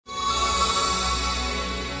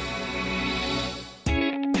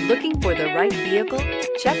Looking for the right vehicle?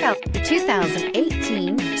 Check out the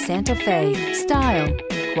 2018 Santa Fe. Style,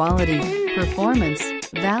 quality, performance,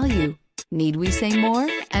 value. Need we say more?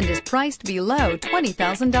 And is priced below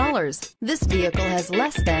 $20,000. This vehicle has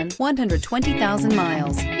less than 120,000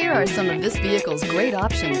 miles. Here are some of this vehicle's great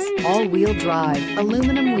options: all-wheel drive,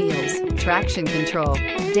 aluminum wheels, traction control,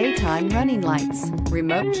 daytime running lights,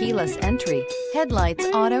 remote keyless entry, headlights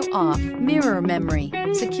auto off, mirror memory,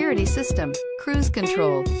 security system, cruise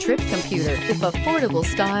control, trip computer. If affordable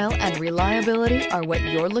style and reliability are what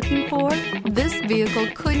you're looking for, this vehicle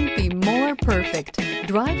couldn't be more perfect.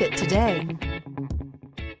 Drive it today.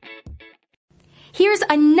 Here's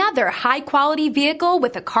another high-quality vehicle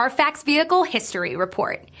with a Carfax Vehicle History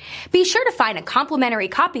Report. Be sure to find a complimentary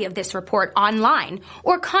copy of this report online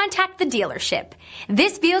or contact the dealership.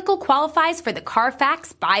 This vehicle qualifies for the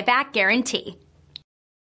Carfax Buyback Guarantee.